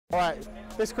Alright,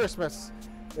 this Christmas,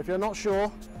 if you're not sure,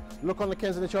 look on the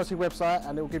Kensington Chelsea website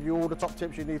and it will give you all the top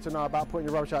tips you need to know about putting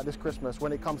your rubbish out this Christmas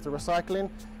when it comes to recycling,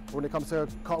 when it comes to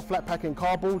flat packing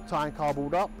cardboard, tying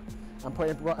cardboard up, and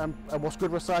what's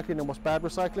good recycling and what's bad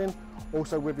recycling.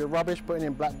 Also with your rubbish, putting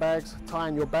in black bags,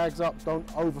 tying your bags up, don't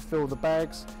overfill the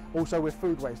bags. Also with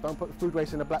food waste, don't put the food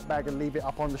waste in a black bag and leave it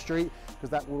up on the street, because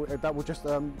that will just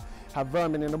have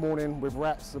vermin in the morning with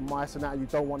rats and mice and that. You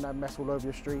don't want that mess all over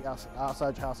your street,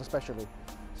 outside your house especially.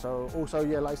 So also,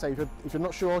 yeah, like I say, if you're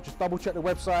not sure, just double check the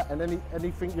website, and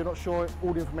anything you're not sure,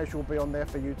 all the information will be on there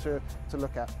for you to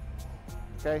look at.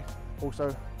 Okay,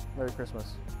 also, Merry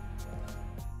Christmas.